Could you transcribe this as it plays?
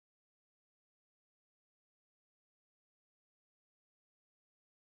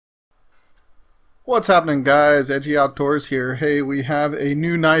What's happening, guys? Edgy Outdoors here. Hey, we have a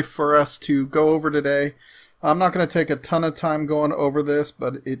new knife for us to go over today. I'm not going to take a ton of time going over this,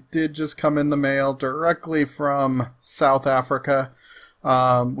 but it did just come in the mail directly from South Africa.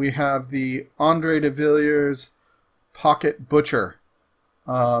 We have the Andre de Villiers Pocket Butcher.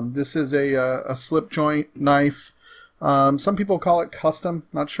 This is a slip joint knife. Some people call it custom.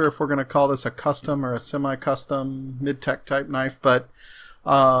 Not sure if we're going to call this a custom or a semi-custom mid-tech type knife, but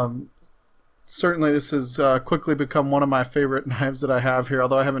certainly this has quickly become one of my favorite knives that I have here,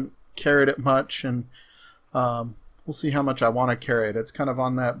 although I haven't carried it much, and we'll see how much I want to carry it. It's kind of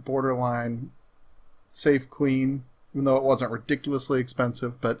on that borderline safe queen, even though it wasn't ridiculously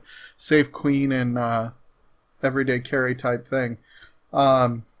expensive, but safe queen and everyday carry type thing.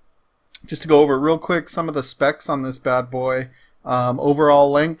 Just to go over real quick some of the specs on this bad boy.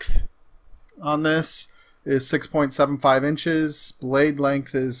 Overall length on this is 6.75 inches. Blade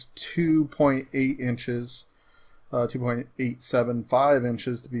length is 2.8 inches, 2.875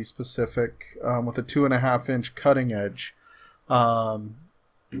 inches to be specific, with a 2.5 inch cutting edge. And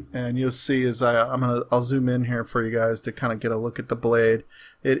you'll see as I'll zoom in here for you guys to kind of get a look at the blade.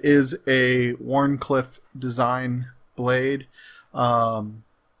 It is a Wharncliffe design blade.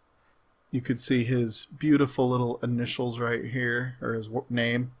 You could see his beautiful little initials right here, or his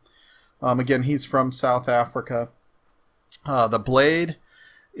name. Again, he's from South Africa. The blade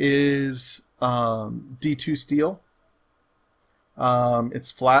is D2 steel.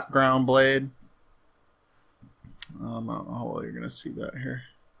 It's flat ground blade. Oh, well, you're going to see that here.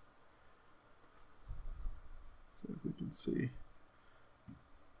 See if we can see.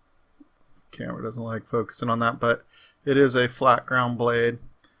 Camera doesn't like focusing on that, but it is a flat ground blade.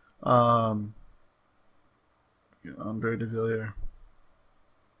 Andre de Villiers.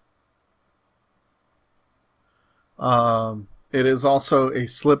 It is also a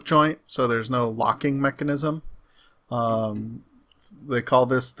slip joint, so there's no locking mechanism. They call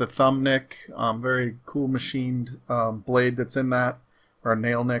this the thumb nick. Very cool machined blade that's in that, or a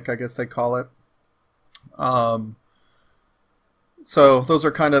nail nick, I guess they call it. So those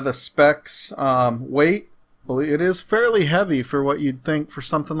are kind of the specs. Weight, it is fairly heavy for what you'd think for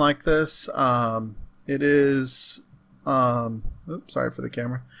something like this. It is, oops, sorry for the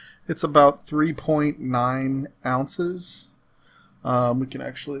camera. It's about 3.9 ounces. We can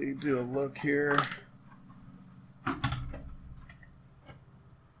actually do a look here.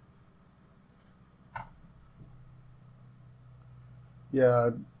 Yeah,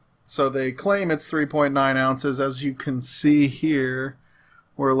 so they claim it's 3.9 ounces. As you can see here,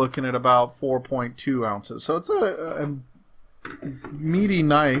 we're looking at about 4.2 ounces. So it's a meaty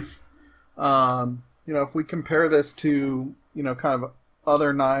knife. You know, if we compare this to, you know, kind of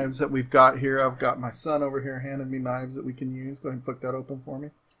other knives that we've got here. I've got my son over here handing me knives that we can use. Go ahead and flick that open for me.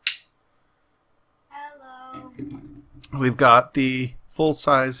 Hello. We've got the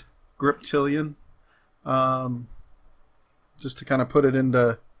full-size Griptilian. Just to kind of put it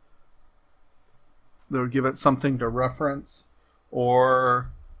into, that would give it something to reference.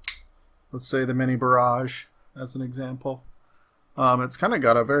 Or let's say the Mini Barrage as an example. It's kind of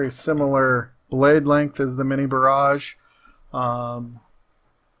got a very similar blade length as the Mini Barrage.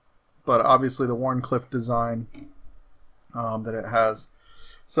 But obviously the Wharncliffe design that it has.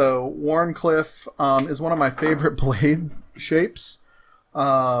 So Wharncliffe is one of my favorite blade shapes.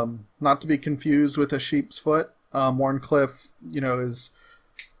 Not to be confused with a sheep's foot. Wharncliffe, you know, is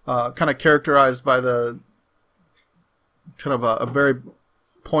kind of characterized by the kind of a very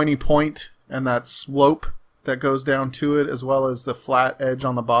pointy point and that slope that goes down to it, as well as the flat edge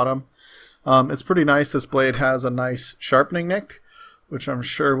on the bottom. It's pretty nice. This blade has a nice sharpening nick, which I'm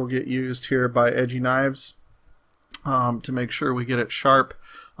sure will get used here by edgy knives to make sure we get it sharp.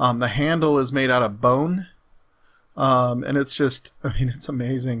 The handle is made out of bone, and it's just, I mean, it's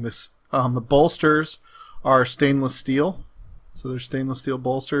amazing. This the bolsters are stainless steel, so they're stainless steel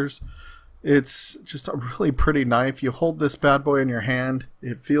bolsters. It's just a really pretty knife. You hold this bad boy in your hand,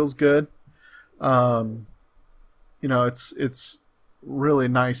 it feels good. You know, it's really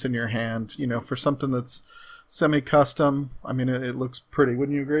nice in your hand. You know, for something that's semi-custom, I mean, it looks pretty.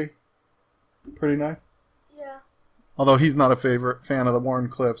 Wouldn't you agree? Pretty knife? Yeah. Although he's not a favorite fan of the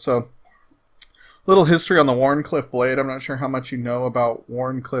Wharncliffe. So, little history on the Wharncliffe blade. I'm not sure how much you know about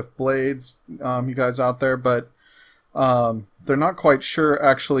Wharncliffe blades, you guys out there, but they're not quite sure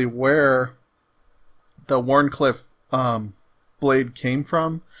actually where the Wharncliffe blade came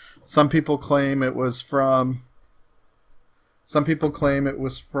from. Some people claim it was from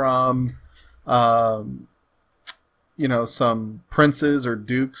you know, some princes or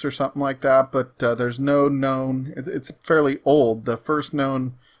dukes or something like that, but there's no known, it's fairly old. The first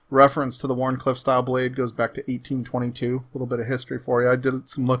known reference to the Wharncliffe style blade goes back to 1822. A little bit of history for you. I did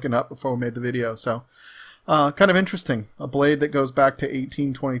some looking up before we made the video, so kind of interesting. A blade that goes back to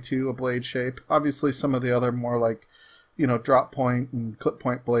 1822, a blade shape. Obviously, some of the other more like, you know, drop point and clip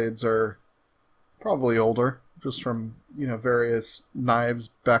point blades are probably older, just from, you know, various knives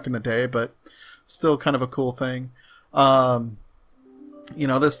back in the day, but still kind of a cool thing. You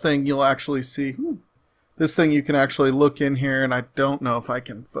know, this thing you'll actually see. This thing you can actually look in here, and I don't know if I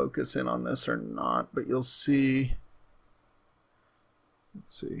can focus in on this or not, but you'll see.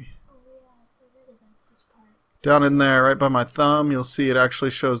 Let's see. Down in there, right by my thumb, you'll see it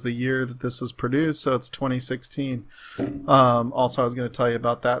actually shows the year that this was produced, so it's 2016. Also, I was going to tell you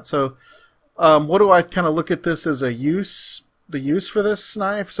about that. So, what do I kind of look at this as a use? The use for this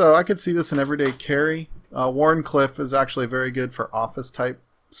knife? So I could see this in everyday carry. Wharncliffe is actually very good for office type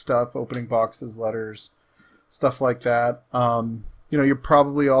stuff, opening boxes, letters, stuff like that. You know, you're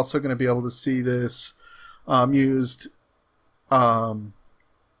probably also going to be able to see this used a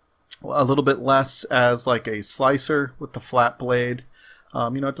little bit less as like a slicer with the flat blade.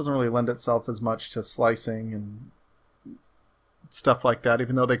 You know, it doesn't really lend itself as much to slicing and stuff like that,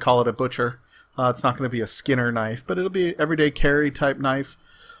 even though they call it a butcher. It's not going to be a skinner knife, but it'll be an everyday carry type knife.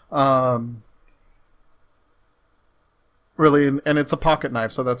 Really, and it's a pocket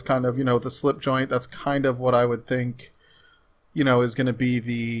knife, so that's kind of, you know, the slip joint, that's kind of what I would think, you know, is going to be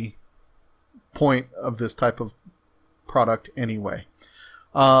the point of this type of product anyway.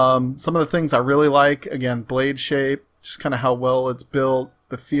 Some of the things I really like, again, blade shape, just kind of how well it's built,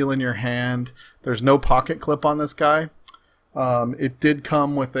 the feel in your hand. There's no pocket clip on this guy. It did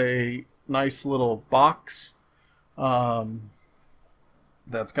come with a nice little box that's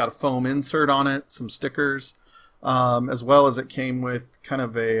got a foam insert on it, some stickers, as well as it came with kind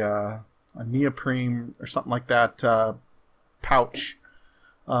of a neoprene or something like that pouch.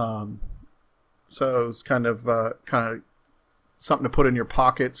 So it's kind of something to put in your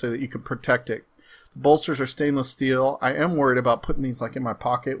pocket so that you can protect it. The bolsters are stainless steel. I am worried about putting these like in my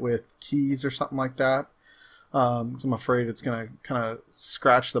pocket with keys or something like that, because I'm afraid it's going to kind of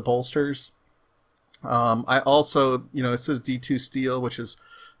scratch the bolsters. I also, you know, this is D2 steel, which is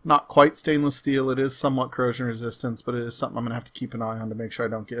not quite stainless steel. It is somewhat corrosion resistant, but it is something I'm going to have to keep an eye on to make sure I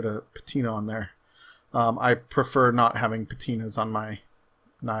don't get a patina on there. I prefer not having patinas on my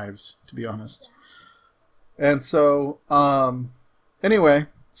knives, to be honest. And so, anyway,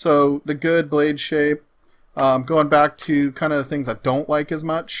 so the good blade shape, going back to kind of the things I don't like as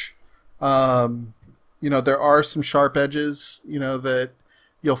much, you know, there are some sharp edges, you know, that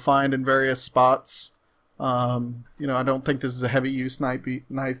you'll find in various spots. You know, I don't think this is a heavy use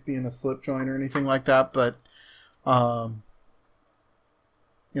knife being a slip joint or anything like that, but,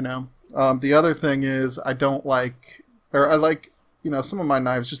 you know, the other thing is I don't like, or I like, you know, some of my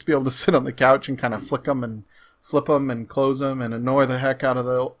knives just to be able to sit on the couch and kind of flick them and flip them and close them and annoy the heck out of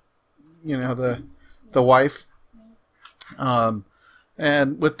the, you know, the wife.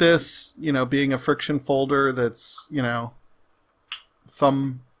 And with this, you know, being a friction folder that's, you know,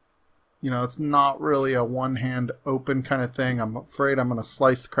 thumb, you know, it's not really a one-hand open kind of thing. I'm afraid I'm going to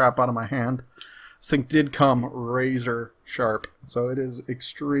slice the crap out of my hand. This thing did come razor sharp, so it is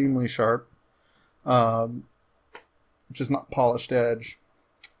extremely sharp. Which is not polished edge.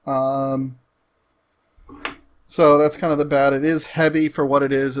 So that's kind of the bad. It is heavy for what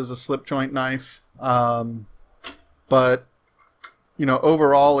it is as a slip joint knife. But, you know,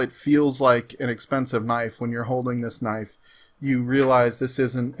 overall it feels like an expensive knife. When you're holding this knife, you realize this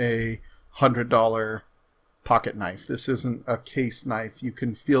isn't a $100 pocket knife. This isn't a case knife. You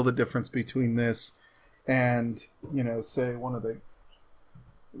can feel the difference between this and, you know, say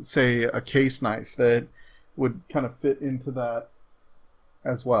a case knife that would kind of fit into that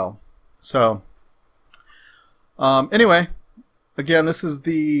as well. So anyway, again, this is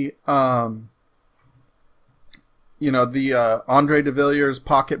the you know, the Andre de Villiers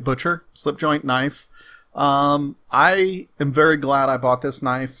Pocket Butcher slip joint knife. I am very glad I bought this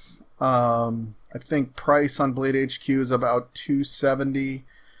knife. I think price on Blade HQ is about $270.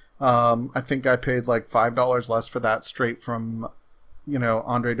 I think I paid like $5 less for that straight from, you know,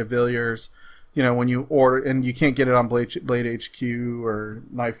 Andre de Villiers. You know, when you order, and you can't get it on Blade HQ or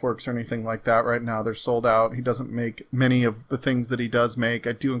KnifeWorks or anything like that right now. They're sold out. He doesn't make many of the things that he does make.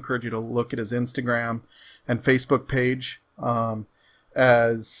 I do encourage you to look at his Instagram and Facebook page,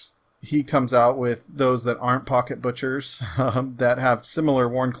 as he comes out with those that aren't pocket butchers, that have similar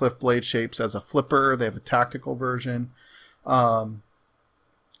Wharncliffe blade shapes as a flipper. They have a tactical version. And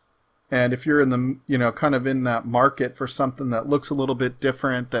if you're in the, you know, kind of in that market for something that looks a little bit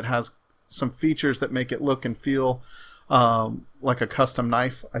different, that has some features that make it look and feel like a custom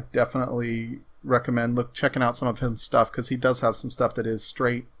knife, I definitely recommend checking out some of his stuff, because he does have some stuff that is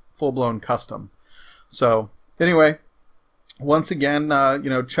straight full-blown custom. So anyway, once again,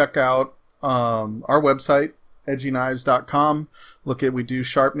 check out our website, edgyknives.com. We do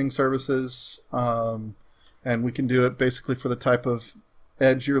sharpening services, and we can do it basically for the type of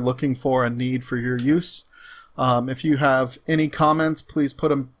edge you're looking for and need for your use. If you have any comments, please put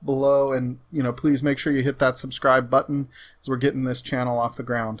them below, and please make sure you hit that subscribe button, as we're getting this channel off the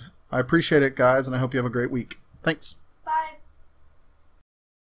ground. I appreciate it, guys, and I hope you have a great week. Thanks. Bye.